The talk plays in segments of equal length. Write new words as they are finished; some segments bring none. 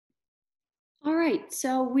right,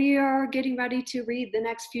 so we are getting ready to read the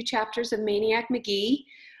next few chapters of Maniac Magee.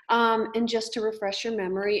 And just to refresh your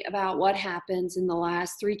memory about what happens in the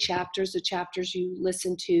last three chapters, the chapters you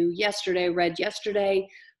listened to yesterday, read yesterday,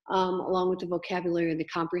 along with the vocabulary and the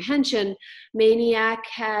comprehension, Maniac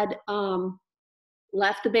had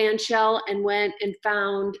left the band shell and went and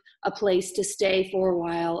found a place to stay for a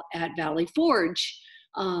while at Valley Forge,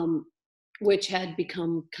 which had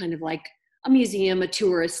become kind of like a museum, a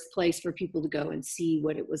tourist place for people to go and see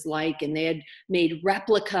what it was like. And they had made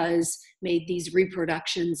replicas, made these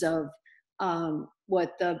reproductions of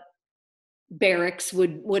what the barracks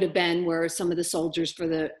would have been, where some of the soldiers for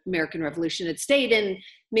the American Revolution had stayed. And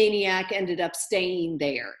Maniac ended up staying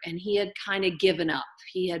there. And he had kind of given up.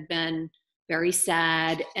 He had been very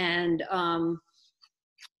sad and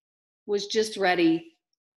was just ready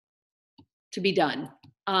to be done.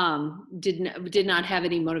 Did not have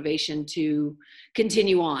any motivation to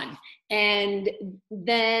continue on. And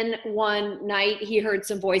then one night he heard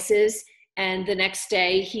some voices, and the next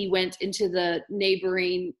day he went into the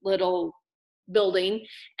neighboring little building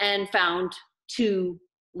and found two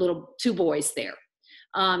boys there.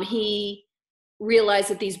 He realized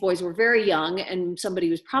that these boys were very young and somebody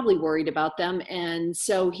was probably worried about them, and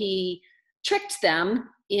so he tricked them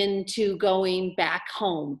into going back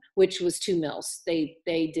home, which was Two Mills. They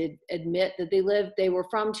did admit that they were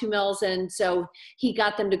from Two Mills, and so he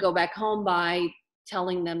got them to go back home by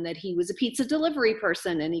telling them that he was a pizza delivery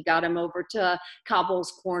person, and he got them over to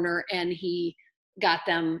Cobble's Corner, and he got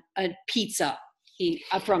them a pizza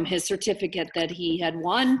from his certificate that he had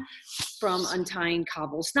won from untying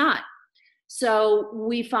Cobble's knot. So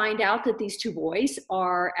we find out that these two boys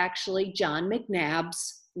are actually John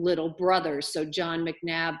McNabb's little brothers. So John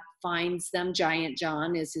McNabb finds them, Giant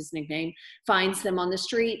John is his nickname, finds them on the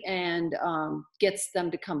street and gets them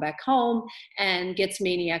to come back home and gets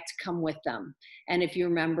Maniac to come with them. And if you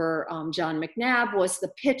remember, John McNabb was the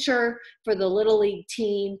pitcher for the Little League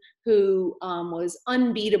team who was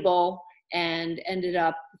unbeatable and ended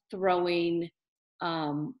up throwing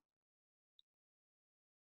a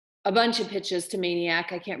bunch of pitches to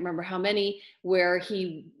Maniac. I can't remember how many, where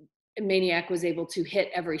Maniac was able to hit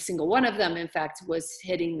every single one of them. In fact, was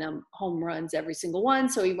hitting them home runs every single one.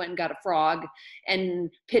 So he went and got a frog and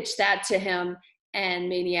pitched that to him. And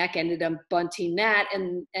Maniac ended up bunting that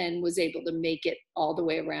and was able to make it all the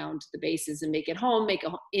way around the bases and make it home,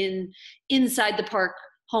 inside the park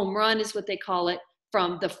home run is what they call it,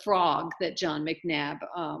 from the frog that John McNabb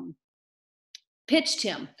pitched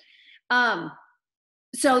him.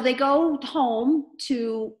 So they go home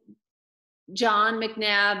to John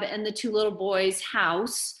McNabb and the two little boys'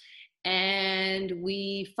 house, and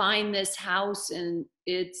we find this house, and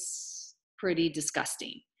it's pretty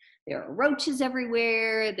disgusting. There are roaches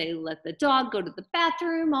everywhere. They let the dog go to the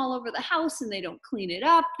bathroom all over the house, and they don't clean it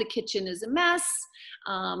up. The kitchen is a mess.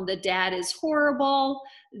 The dad is horrible.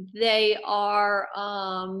 They are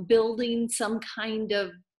building some kind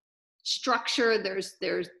of structure.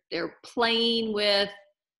 They're playing with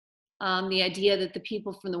the idea that the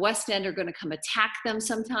people from the West End are going to come attack them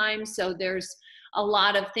sometime. So there's a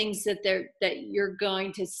lot of things that you're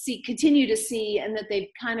going to continue to see, and that they've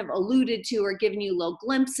kind of alluded to or given you little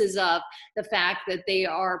glimpses of the fact that they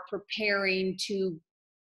are preparing to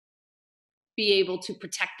be able to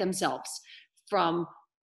protect themselves from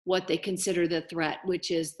what they consider the threat, which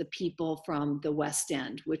is the people from the West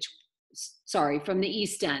End, from the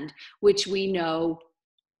East End, which we know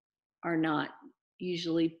are not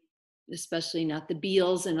usually, especially not the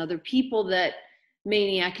Beals and other people that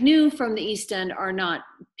Maniac knew from the East End, are not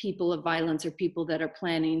people of violence or people that are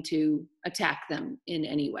planning to attack them in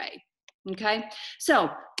any way. Okay,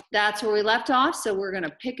 so that's where we left off. So we're going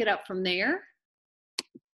to pick it up from there.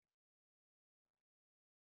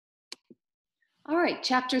 All right,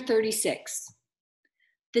 chapter 36.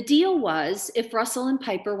 The deal was, if Russell and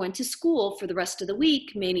Piper went to school for the rest of the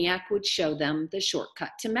week, Maniac would show them the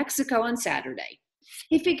shortcut to Mexico on Saturday.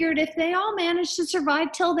 He figured if they all managed to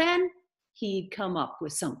survive till then, he'd come up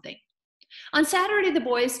with something. On Saturday, the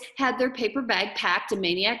boys had their paper bag packed, and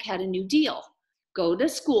Maniac had a new deal. Go to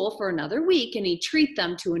school for another week, and he'd treat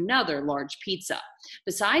them to another large pizza.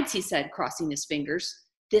 Besides, he said, crossing his fingers,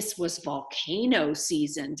 this was volcano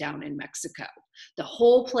season down in Mexico. The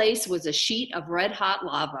whole place was a sheet of red-hot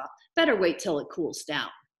lava. Better wait till it cools down.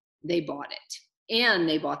 They bought it. And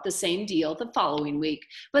they bought the same deal the following week.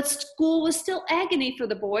 But school was still agony for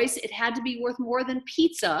the boys. It had to be worth more than a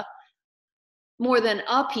pizza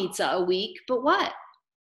a week. But what?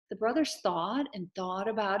 The brothers thought and thought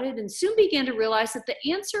about it and soon began to realize that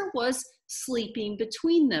the answer was sleeping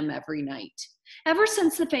between them every night. Ever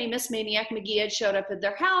since the famous Maniac Magee had showed up at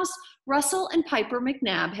their house, Russell and Piper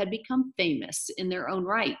McNabb had become famous in their own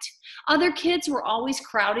right. Other kids were always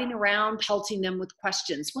crowding around, pelting them with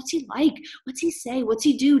questions. What's he like? What's he say? What's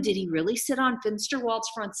he do? Did he really sit on Finsterwald's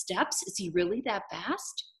front steps? Is he really that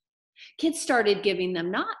fast? Kids started giving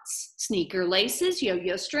them knots, sneaker laces,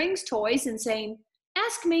 yo-yo strings, toys, and saying,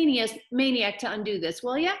 "Ask Maniac to undo this,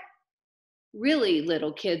 will ya?" Really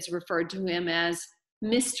little kids referred to him as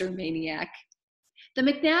Mr. Maniac. The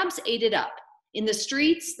McNabbs ate it up. In the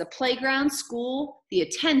streets, the playground, school, the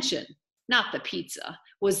attention, not the pizza,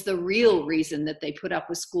 was the real reason that they put up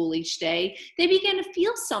with school each day. They began to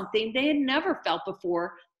feel something they had never felt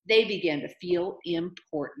before. They began to feel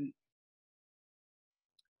important.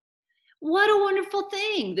 What a wonderful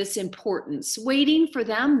thing, this importance, waiting for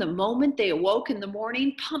them the moment they awoke in the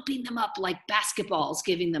morning, pumping them up like basketballs,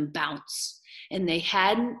 giving them bounce. And they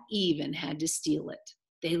hadn't even had to steal it.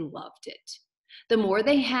 They loved it. The more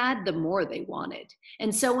they had, the more they wanted.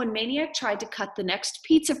 And so when Maniac tried to cut the next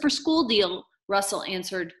pizza for school deal, Russell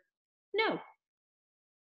answered, "No."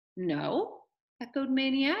 "No?" echoed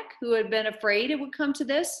Maniac, who had been afraid it would come to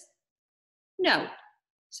this. "No,"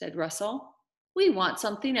 said Russell. "We want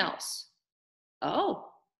something else."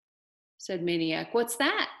 "Oh," said Maniac. "What's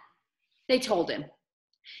that?" They told him.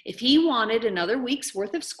 If he wanted another week's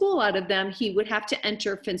worth of school out of them, he would have to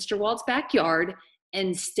enter Finsterwald's backyard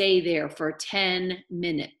and stay there for 10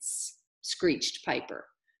 minutes, screeched Piper,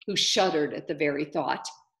 who shuddered at the very thought.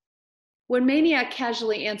 When Maniac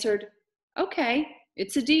casually answered, "Okay,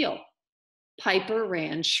 it's a deal," Piper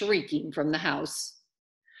ran shrieking from the house.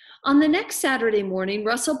 On the next Saturday morning,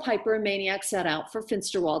 Russell, Piper, and Maniac set out for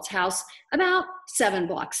Finsterwald's house about 7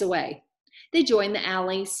 blocks away. They took the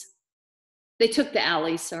alleys.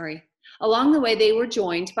 Along the way, they were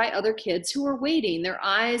joined by other kids who were waiting, their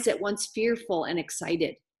eyes at once fearful and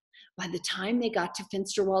excited. By the time they got to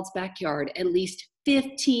Finsterwald's backyard, at least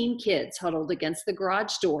 15 kids huddled against the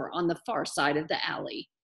garage door on the far side of the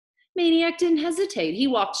alley. Maniac didn't hesitate. He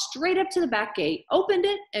walked straight up to the back gate, opened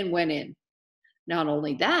it, and went in. Not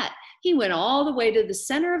only that, he went all the way to the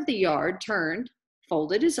center of the yard, turned,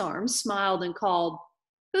 folded his arms, smiled, and called,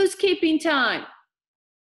 "Who's keeping time?"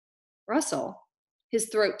 Russell, his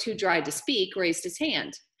throat too dry to speak, raised his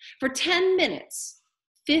hand. For 10 minutes,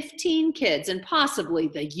 15 kids and possibly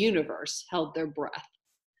the universe held their breath.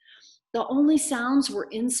 The only sounds were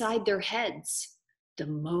inside their heads, the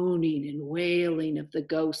moaning and wailing of the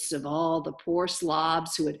ghosts of all the poor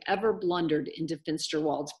slobs who had ever blundered onto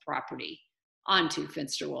Finsterwald's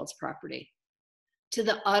property. To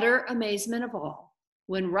the utter amazement of all,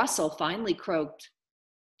 when Russell finally croaked,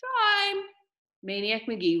 "Time," Maniac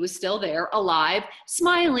Magee was still there, alive,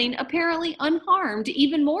 smiling, apparently unharmed.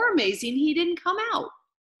 Even more amazing, he didn't come out.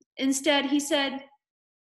 Instead, he said,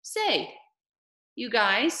 "Say, you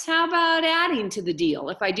guys, how about adding to the deal?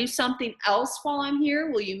 If I do something else while I'm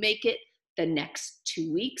here, will you make it the next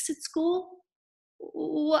 2 weeks at school?"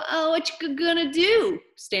 What you gonna do?"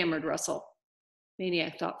 stammered Russell.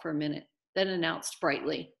 Maniac thought for a minute, then announced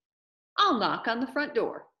brightly, "I'll knock on the front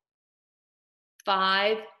door."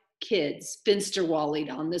 5 kids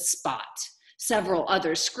Finsterwallied on the spot. Several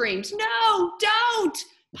others screamed, "No, don't!"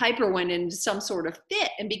 Piper went into some sort of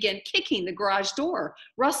fit and began kicking the garage door.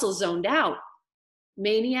 Russell zoned out.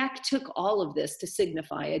 Maniac took all of this to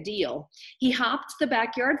signify a deal. He hopped the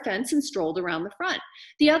backyard fence and strolled around the front.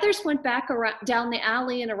 The others went back down the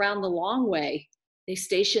alley and around the long way. They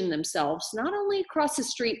stationed themselves not only across the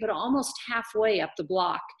street, but almost halfway up the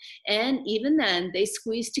block. And even then, they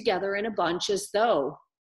squeezed together in a bunch as though,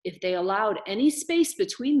 if they allowed any space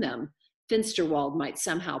between them, Finsterwald might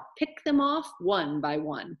somehow pick them off one by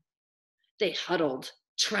one. They huddled,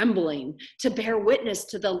 trembling, to bear witness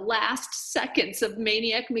to the last seconds of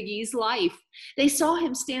Maniac Magee's life. They saw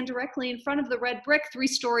him stand directly in front of the red brick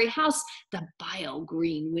 3-story house, the bile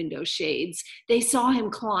green window shades. They saw him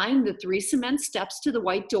climb the 3 cement steps to the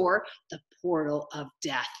white door, the portal of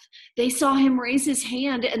death. They saw him raise his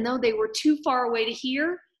hand, and though they were too far away to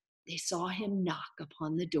hear, they saw him knock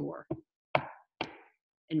upon the door.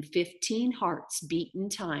 And 15 hearts beat in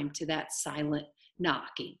time to that silent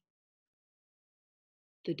knocking.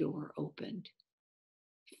 The door opened.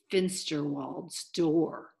 Finsterwald's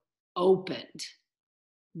door opened.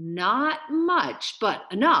 Not much, but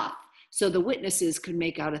enough so the witnesses could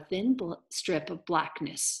make out a thin strip of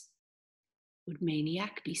blackness. Would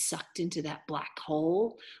Maniac be sucked into that black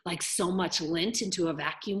hole like so much lint into a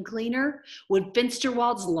vacuum cleaner? Would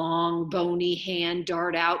Finsterwald's long, bony hand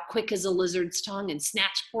dart out quick as a lizard's tongue and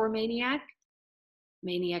snatch poor Maniac?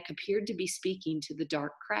 Maniac appeared to be speaking to the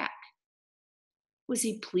dark crack. Was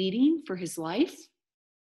he pleading for his life?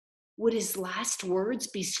 Would his last words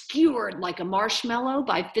be skewered like a marshmallow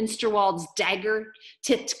by Finsterwald's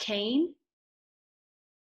dagger-tipped cane?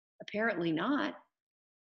 Apparently not.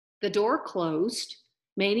 The door closed.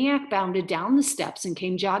 Maniac bounded down the steps and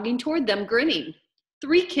came jogging toward them, grinning.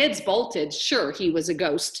 3 kids bolted. Sure, he was a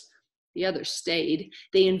ghost. The others stayed.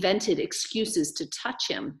 They invented excuses to touch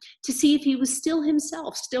him, to see if he was still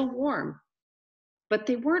himself, still warm. But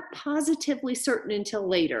they weren't positively certain until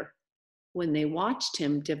later, when they watched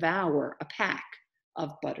him devour a pack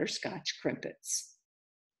of butterscotch crimpets.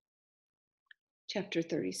 Chapter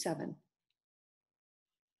 37.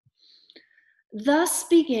 Thus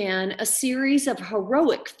began a series of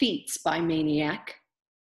heroic feats by Maniac.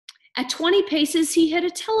 At 20 paces, he hit a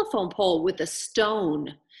telephone pole with a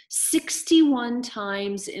stone 61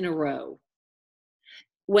 times in a row.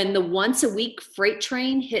 When the once-a-week freight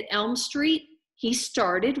train hit Elm Street, he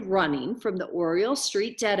started running from the Oriole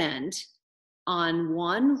Street dead end on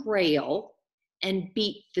one rail and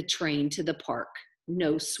beat the train to the park.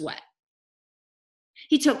 No sweat.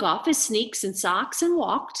 He took off his sneaks and socks and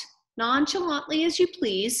walked, nonchalantly as you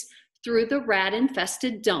please, through the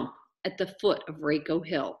rat-infested dump at the foot of Raco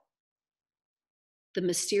Hill. The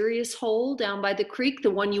mysterious hole down by the creek, the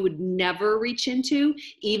one you would never reach into,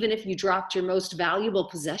 even if you dropped your most valuable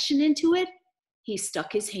possession into it, he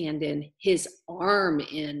stuck his hand in, his arm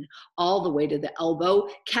in, all the way to the elbow,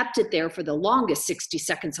 kept it there for the longest 60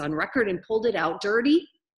 seconds on record, and pulled it out dirty,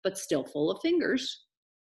 but still full of fingers.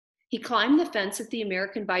 He climbed the fence at the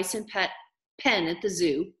American Bison pen at the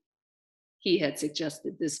zoo. He had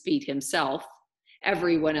suggested this feat himself,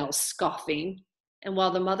 everyone else scoffing, and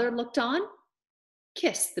while the mother looked on,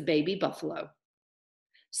 kissed the baby buffalo.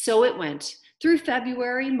 So it went, through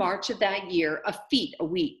February, March of that year, a feat a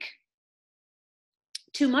week.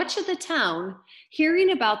 To much of the town,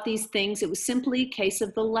 hearing about these things, it was simply a case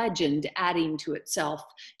of the legend adding to itself,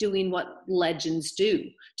 doing what legends do.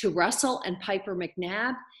 To Russell and Piper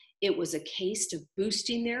McNabb, it was a case of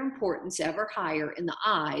boosting their importance ever higher in the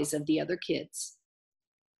eyes of the other kids.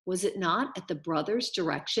 Was it not at the brothers'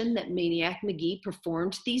 direction that Maniac Magee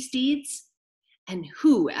performed these deeds? And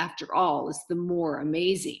who, after all, is the more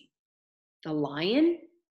amazing, the lion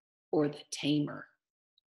or the tamer?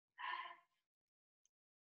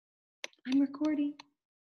 I'm recording.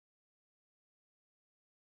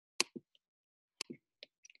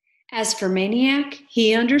 As for Maniac,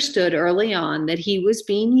 he understood early on that he was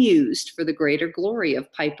being used for the greater glory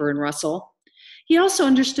of Piper and Russell. He also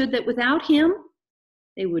understood that without him,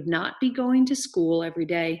 they would not be going to school every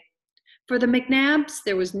day. For the McNabbs,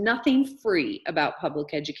 there was nothing free about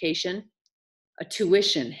public education. A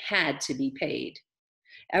tuition had to be paid.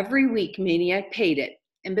 Every week, Maniac paid it.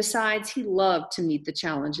 And besides, he loved to meet the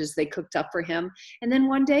challenges they cooked up for him. And then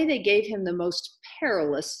one day they gave him the most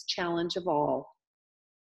perilous challenge of all.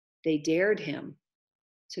 They dared him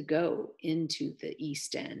to go into the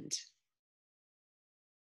East End.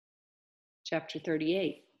 Chapter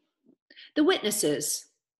 38. The witnesses,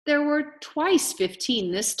 there were twice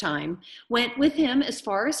 15 this time, went with him as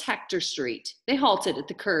far as Hector Street. They halted at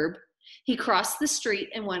the curb. He crossed the street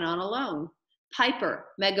and went on alone. Piper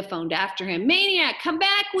megaphoned after him, "Maniac, come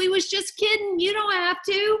back, we was just kidding, you don't have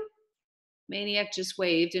to." Maniac just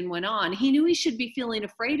waved and went on. He knew he should be feeling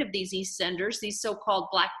afraid of these East Enders, these so-called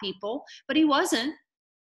black people, but he wasn't.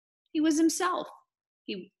 He was himself.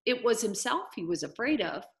 It was himself he was afraid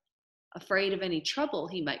of any trouble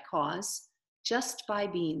he might cause just by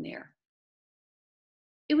being there.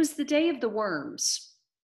 It was the day of the worms.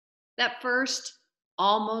 That first,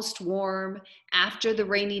 almost warm, after the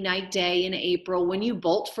rainy night day in April when you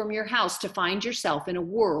bolt from your house to find yourself in a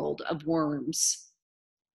world of worms.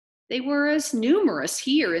 They were as numerous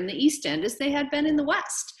here in the East End as they had been in the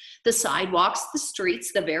West. The sidewalks, the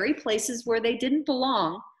streets, the very places where they didn't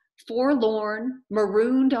belong, forlorn,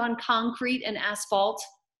 marooned on concrete and asphalt,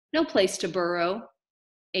 no place to burrow,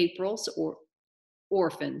 Aprils or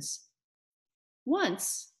orphans.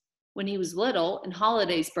 Once, when he was little in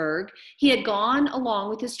Hollidaysburg, he had gone along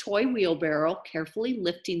with his toy wheelbarrow, carefully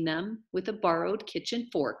lifting them with a borrowed kitchen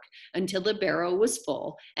fork until the barrow was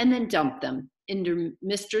full, and then dumped them into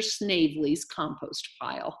Mr. Snavely's compost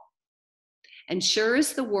pile. And sure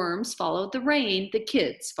as the worms followed the rain, the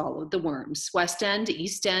kids followed the worms. West End,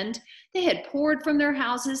 East End, they had poured from their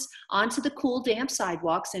houses onto the cool, damp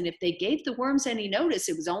sidewalks, and if they gave the worms any notice,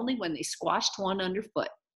 it was only when they squashed one underfoot.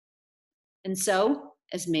 And so,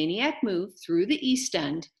 as Maniac moved through the East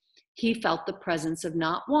End, he felt the presence of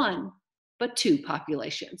not one, but two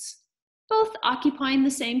populations. both occupying the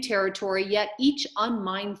same territory, yet each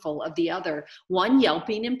unmindful of the other, one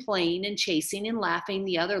yelping and playing and chasing and laughing,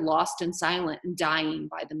 the other lost and silent and dying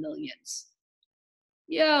by the millions.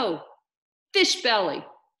 Yo, fish belly!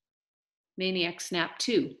 Maniac snapped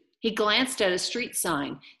too. He glanced at a street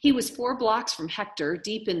sign. He was 4 blocks from Hector,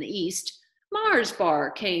 deep in the east. Mars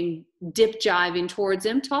Bar came dip-jiving towards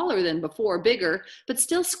him, taller than before, bigger, but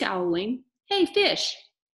still scowling. Hey, fish,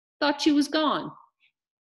 thought you was gone.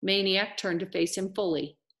 Maniac turned to face him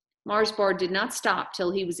fully. Mars Bar did not stop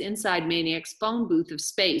till he was inside Maniac's phone booth of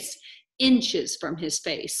space, inches from his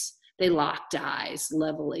face. They locked eyes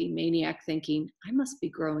levelly, Maniac thinking, I must be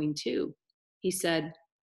growing too. He said,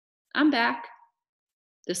 I'm back.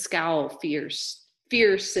 The scowl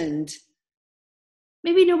fiercened.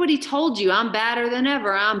 Maybe nobody told you I'm badder than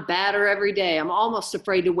ever. I'm badder every day. I'm almost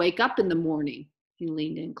afraid to wake up in the morning. He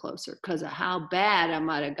leaned in closer because of how bad I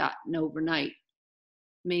might have gotten overnight.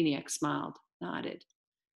 Maniac smiled, nodded.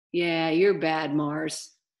 Yeah, you're bad,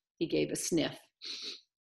 Mars. He gave a sniff.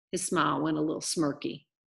 His smile went a little smirky.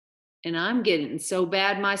 And I'm getting so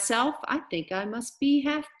bad myself, I think I must be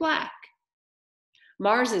half black.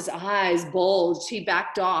 Mars's eyes bulged. He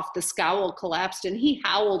backed off. The scowl collapsed, and he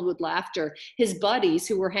howled with laughter. His buddies,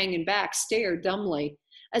 who were hanging back, stared dumbly.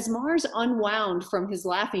 As Mars unwound from his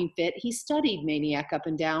laughing fit, he studied Maniac up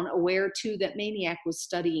and down, aware, too, that Maniac was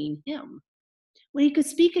studying him. When he could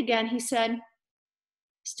speak again, he said,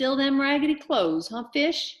 Still them raggedy clothes, huh,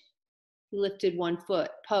 fish? He lifted one foot,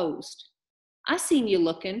 posed. I seen you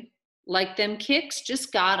looking. Like them kicks?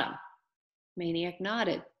 Just got 'em. Maniac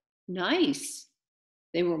nodded. Nice.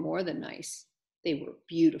 They were more than nice. They were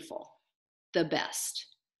beautiful. The best.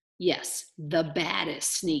 Yes, the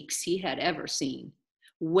baddest sneaks he had ever seen.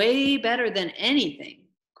 Way better than anything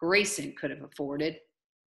Grayson could have afforded.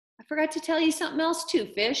 I forgot to tell you something else too,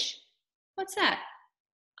 fish. What's that?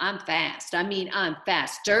 I'm fast. I'm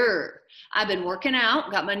faster. I've been working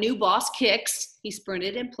out, got my new boss kicks. He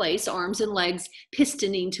sprinted in place, arms and legs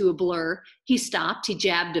pistoning to a blur. He stopped. He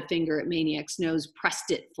jabbed a finger at Maniac's nose,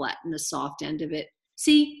 pressed it flat in the soft end of it.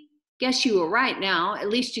 See, guess you were right now. At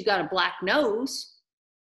least you got a black nose.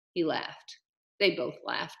 He laughed. They both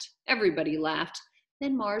laughed. Everybody laughed.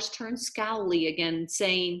 Then Mars turned scowly again,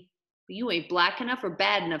 saying, You ain't black enough or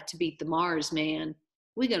bad enough to beat the Mars man.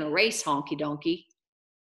 We gonna race, honky donkey.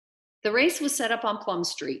 The race was set up on Plum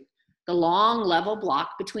Street, the long, level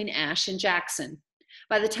block between Ash and Jackson.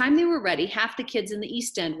 By the time they were ready, half the kids in the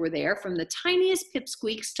East End were there, from the tiniest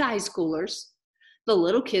pipsqueaks to high schoolers. The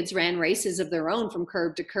little kids ran races of their own from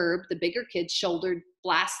curb to curb. The bigger kids shouldered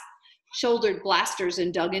blasters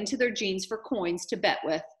and dug into their jeans for coins to bet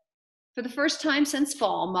with. For the first time since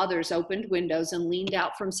fall, mothers opened windows and leaned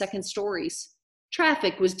out from second stories.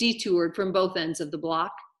 Traffic was detoured from both ends of the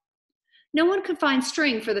block. No one could find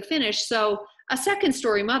string for the finish, so a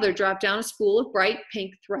second-story mother dropped down a spool of bright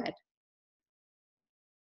pink thread.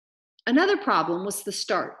 Another problem was the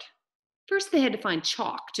start. First, they had to find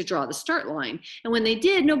chalk to draw the start line, and when they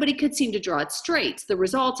did, nobody could seem to draw it straight. The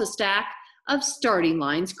result, a stack of starting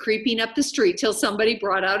lines creeping up the street till somebody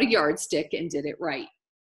brought out a yardstick and did it right.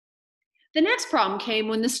 The next problem came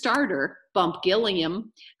when the starter, Bump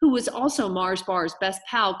Gilliam, who was also Mars Bar's best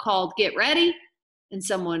pal, called, Get ready! And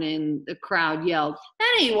someone in the crowd yelled,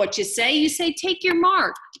 That ain't what you say. You say, take your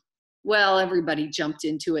mark. Well, everybody jumped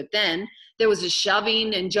into it then. There was a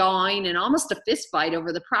shoving and jawing and almost a fist fight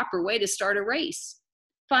over the proper way to start a race.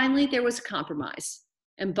 Finally, there was a compromise,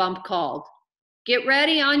 and Bump called, Get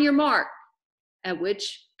ready, on your mark. At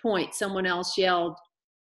which point someone else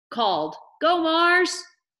called, Go Mars!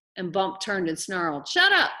 And Bump turned and snarled,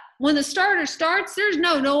 Shut up. When the starter starts, there's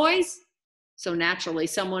no noise. So naturally,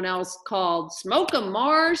 someone else called, Smoke 'em,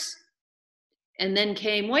 Mars. And then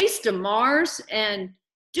came, Waste 'em, Mars, and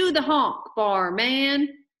Do the honk, bar, man.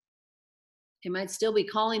 It might still be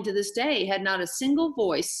calling to this day, had not a single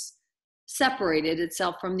voice separated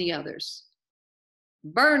itself from the others.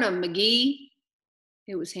 Burn 'em, Magee.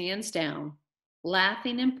 It was hands down,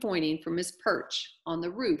 laughing and pointing from his perch on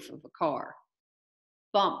the roof of a car.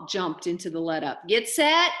 Bump jumped into the let-up. Get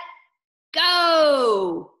set,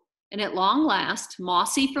 go! And at long last,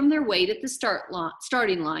 mossy from their weight at the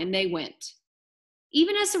starting line, they went.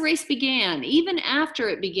 Even as the race began, even after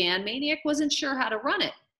it began, Maniac wasn't sure how to run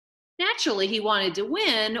it. Naturally, he wanted to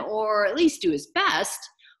win, or at least do his best.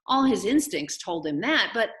 All his instincts told him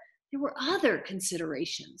that, but there were other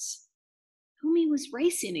considerations. Whom he was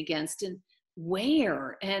racing against, and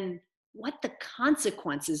where, and what the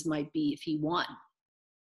consequences might be if he won.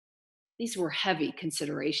 These were heavy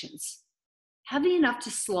considerations. Heavy enough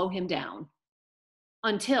to slow him down,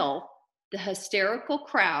 until The hysterical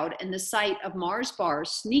crowd and the sight of Mars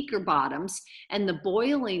Bar's sneaker bottoms and the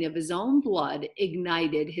boiling of his own blood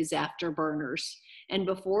ignited his afterburners. And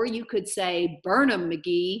before you could say, "Burn 'em,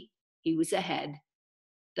 Magee," he was ahead,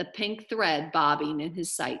 the pink thread bobbing in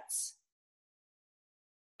his sights.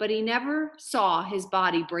 But he never saw his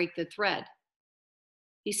body break the thread.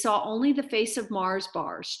 He saw only the face of Mars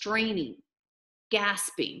Bar, straining,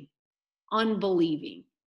 gasping, unbelieving,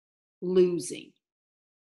 losing.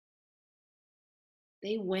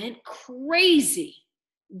 They went crazy.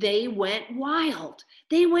 They went wild.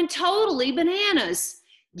 They went totally bananas.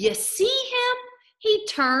 You see him? He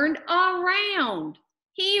turned around.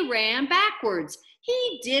 He ran backwards.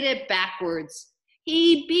 He did it backwards.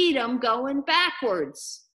 He beat him going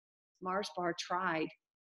backwards. Mars Bar tried.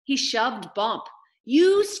 He shoved Bump.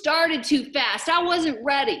 "You started too fast. I wasn't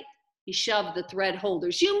ready." He shoved the thread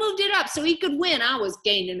holders. "You moved it up so he could win. I was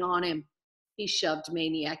gaining on him." He shoved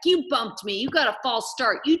Maniac. "You bumped me. You got a false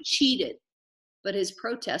start. You cheated." But his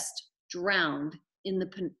protest drowned in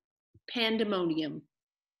the pandemonium.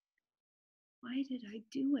 "Why did I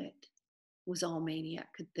do it?" was all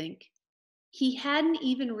Maniac could think. He hadn't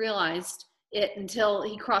even realized it until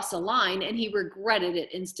he crossed the line, and he regretted it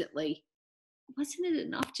instantly. Wasn't it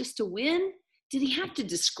enough just to win? Did he have to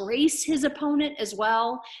disgrace his opponent as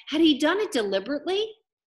well? Had he done it deliberately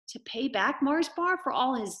to pay back Mars Bar for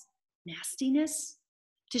all his nastiness?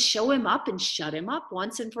 To show him up and shut him up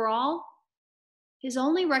once and for all? His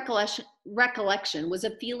only recollection was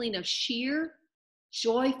a feeling of sheer,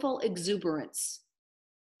 joyful exuberance.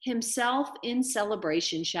 Himself in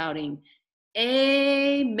celebration shouting,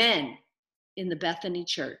 "Amen," in the Bethany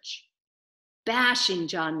church, bashing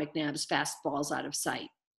John McNabb's fastballs out of sight,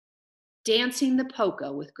 dancing the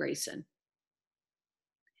polka with Grayson.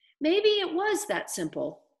 Maybe it was that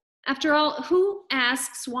simple. After all, who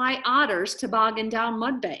asks why otters toboggan down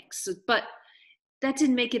mud banks? But that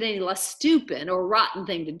didn't make it any less stupid or rotten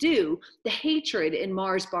thing to do. The hatred in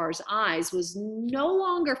Mars Bar's eyes was no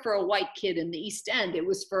longer for a white kid in the East End. It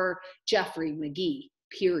was for Jeffrey Magee,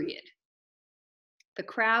 period. The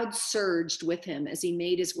crowd surged with him as he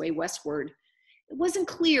made his way westward. It wasn't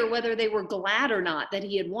clear whether they were glad or not that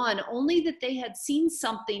he had won, only that they had seen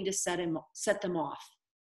something to set them off.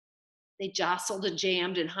 They jostled and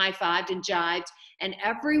jammed and high-fived and jived, and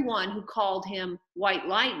everyone who called him White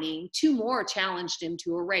Lightning, two more challenged him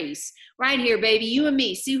to a race. "Right here, baby, you and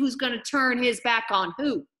me. See who's going to turn his back on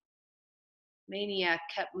who." Maniac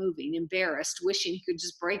kept moving, embarrassed, wishing he could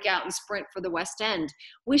just break out and sprint for the West End,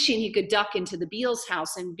 wishing he could duck into the Beals'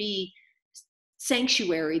 house and be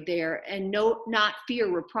sanctuary there and not fear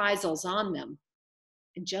reprisals on them.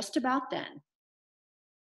 And just about then,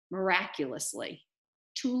 miraculously,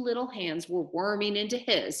 two little hands were worming into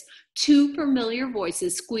his, two familiar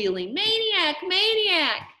voices squealing, "Maniac,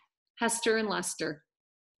 Maniac!" Hester and Lester.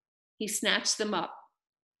 He snatched them up,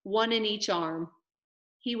 one in each arm.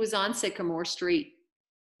 He was on Sycamore Street.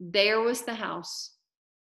 There was the house,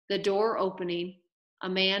 the door opening,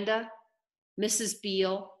 Amanda, Mrs.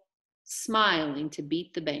 Beale, smiling to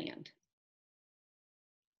beat the band.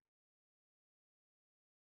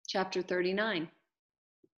 Chapter 39.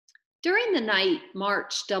 During the night,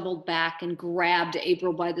 March doubled back and grabbed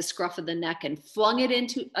April by the scruff of the neck and flung it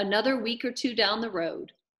into another week or two down the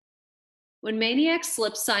road. When Maniac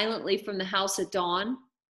slipped silently from the house at dawn,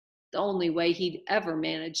 the only way he'd ever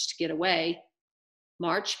managed to get away,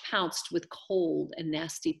 March pounced with cold and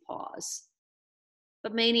nasty paws.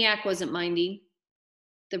 But Maniac wasn't minding.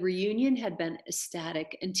 The reunion had been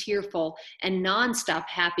ecstatic and tearful and nonstop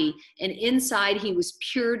happy, and inside he was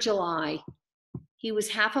pure July. He was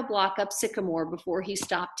half a block up Sycamore before he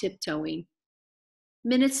stopped tiptoeing.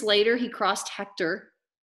 Minutes later, he crossed Hector.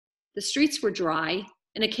 The streets were dry.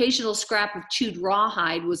 An occasional scrap of chewed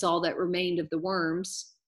rawhide was all that remained of the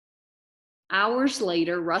worms. Hours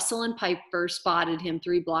later, Russell and Piper spotted him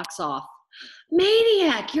 3 blocks off.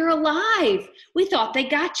 "Maniac, you're alive! We thought they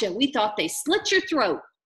got you. We thought they slit your throat.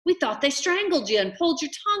 We thought they strangled you and pulled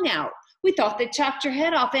your tongue out. We thought they chopped your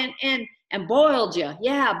head off and boiled you.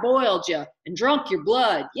 Yeah, boiled you. And drunk your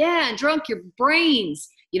blood. Yeah, and drunk your brains.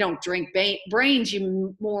 You don't drink brains,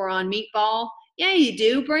 you moron meatball. Yeah, you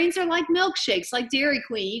do. Brains are like milkshakes, like Dairy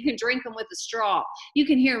Queen. You can drink them with a straw. You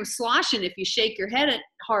can hear them sloshing if you shake your head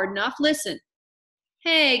hard enough. Listen.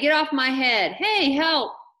 Hey, get off my head. Hey,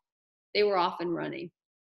 help." They were off and running.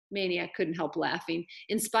 Maniac couldn't help laughing.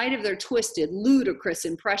 In spite of their twisted, ludicrous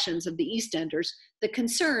impressions of the East Enders, the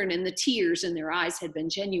concern and the tears in their eyes had been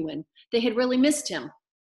genuine. They had really missed him.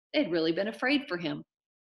 They had really been afraid for him.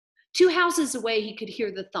 2 houses away, he could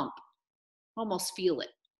hear the thump, almost feel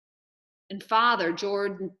it. And Father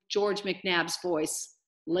George McNabb's voice,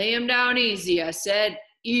 Lay him down easy, I said.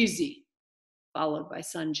 Easy. Followed by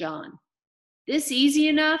son John. This easy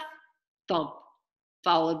enough? Thump.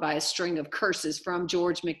 Followed by a string of curses from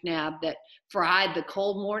George McNabb that fried the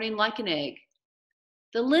cold morning like an egg.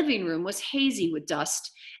 The living room was hazy with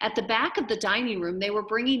dust. At the back of the dining room, they were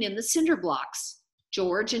bringing in the cinder blocks.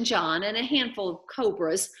 George and John and a handful of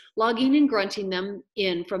cobras lugging and grunting them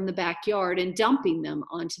in from the backyard and dumping them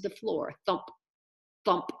onto the floor. Thump,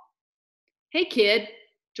 thump. Hey, kid,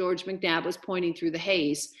 George McNabb was pointing through the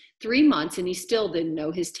haze. 3 months and he still didn't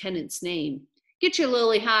know his tenant's name. Get your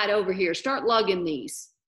lily hide over here. Start lugging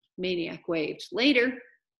these. Maniac waved. Later.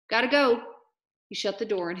 Gotta go. He shut the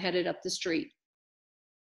door and headed up the street.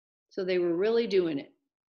 So they were really doing it.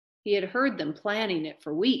 He had heard them planning it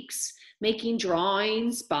for weeks, making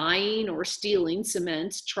drawings, buying or stealing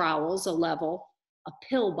cement, trowels, a level, a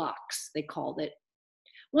pillbox, they called it.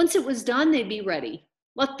 Once it was done, they'd be ready.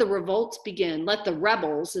 Let the revolts begin. Let the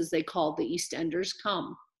rebels, as they called the East Enders,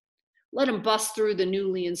 come. Let them bust through the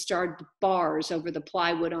newly installed bars over the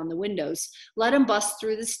plywood on the windows. Let them bust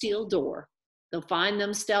through the steel door. They'll find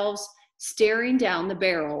themselves staring down the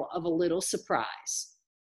barrel of a little surprise.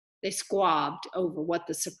 They squabbed over what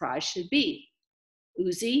the surprise should be.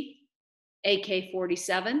 Uzi,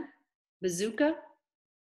 AK-47, bazooka.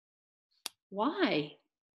 Why?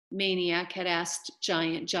 Maniac had asked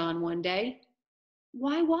Giant John one day.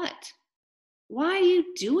 Why what? Why are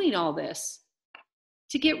you doing all this?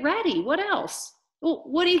 To get ready. What else? Well,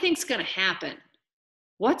 what do you think's going to happen?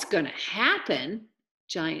 What's going to happen?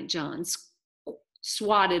 Giant John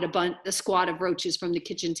swatted a squad of roaches from the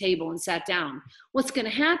kitchen table and sat down. What's going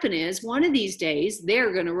to happen is one of these days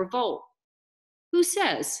they're going to revolt. Who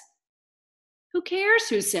says? Who cares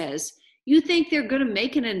who says? You think they're going to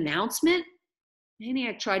make an announcement?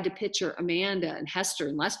 Maniac tried to picture Amanda and Hester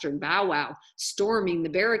and Lester and Bow Wow storming the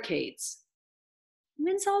barricades.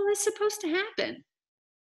 When's all this supposed to happen?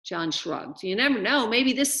 John shrugged. You never know,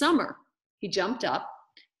 maybe this summer. He jumped up,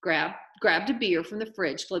 grabbed a beer from the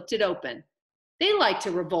fridge, flipped it open. They like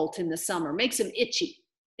to revolt in the summer, makes them itchy.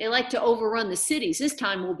 They like to overrun the cities. This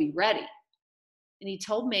time we'll be ready. And he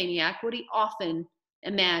told Maniac what he often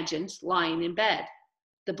imagined lying in bed.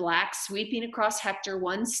 The blacks sweeping across Hector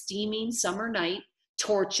one steaming summer night,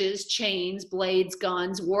 torches, chains, blades,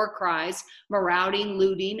 guns, war cries, marauding,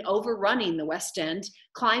 looting, overrunning the West End,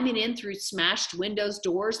 climbing in through smashed windows,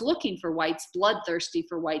 doors, looking for whites, bloodthirsty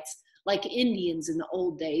for whites, like Indians in the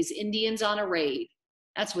old days, Indians on a raid.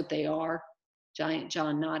 That's what they are. Giant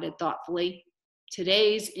John nodded thoughtfully.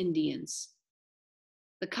 Today's Indians.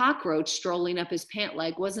 The cockroach strolling up his pant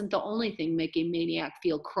leg wasn't the only thing making Maniac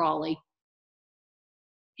feel crawly.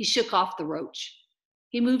 He shook off the roach.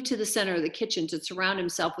 He moved to the center of the kitchen to surround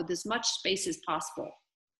himself with as much space as possible.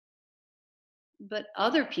 But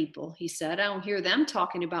other people, he said, I don't hear them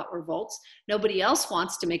talking about revolts. Nobody else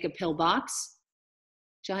wants to make a pillbox.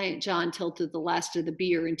 Giant John tilted the last of the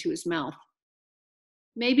beer into his mouth.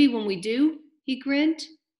 Maybe when we do, he grinned.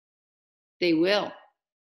 They will.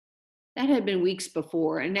 That had been weeks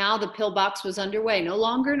before, and now the pillbox was underway, no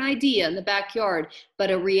longer an idea in the backyard,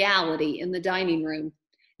 but a reality in the dining room.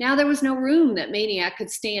 Now there was no room that Maniac could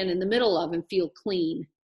stand in the middle of and feel clean.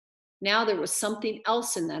 Now there was something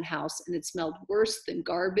else in that house, and it smelled worse than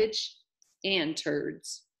garbage and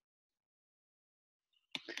turds.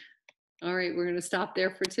 All right, we're going to stop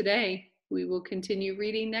there for today. We will continue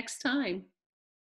reading next time.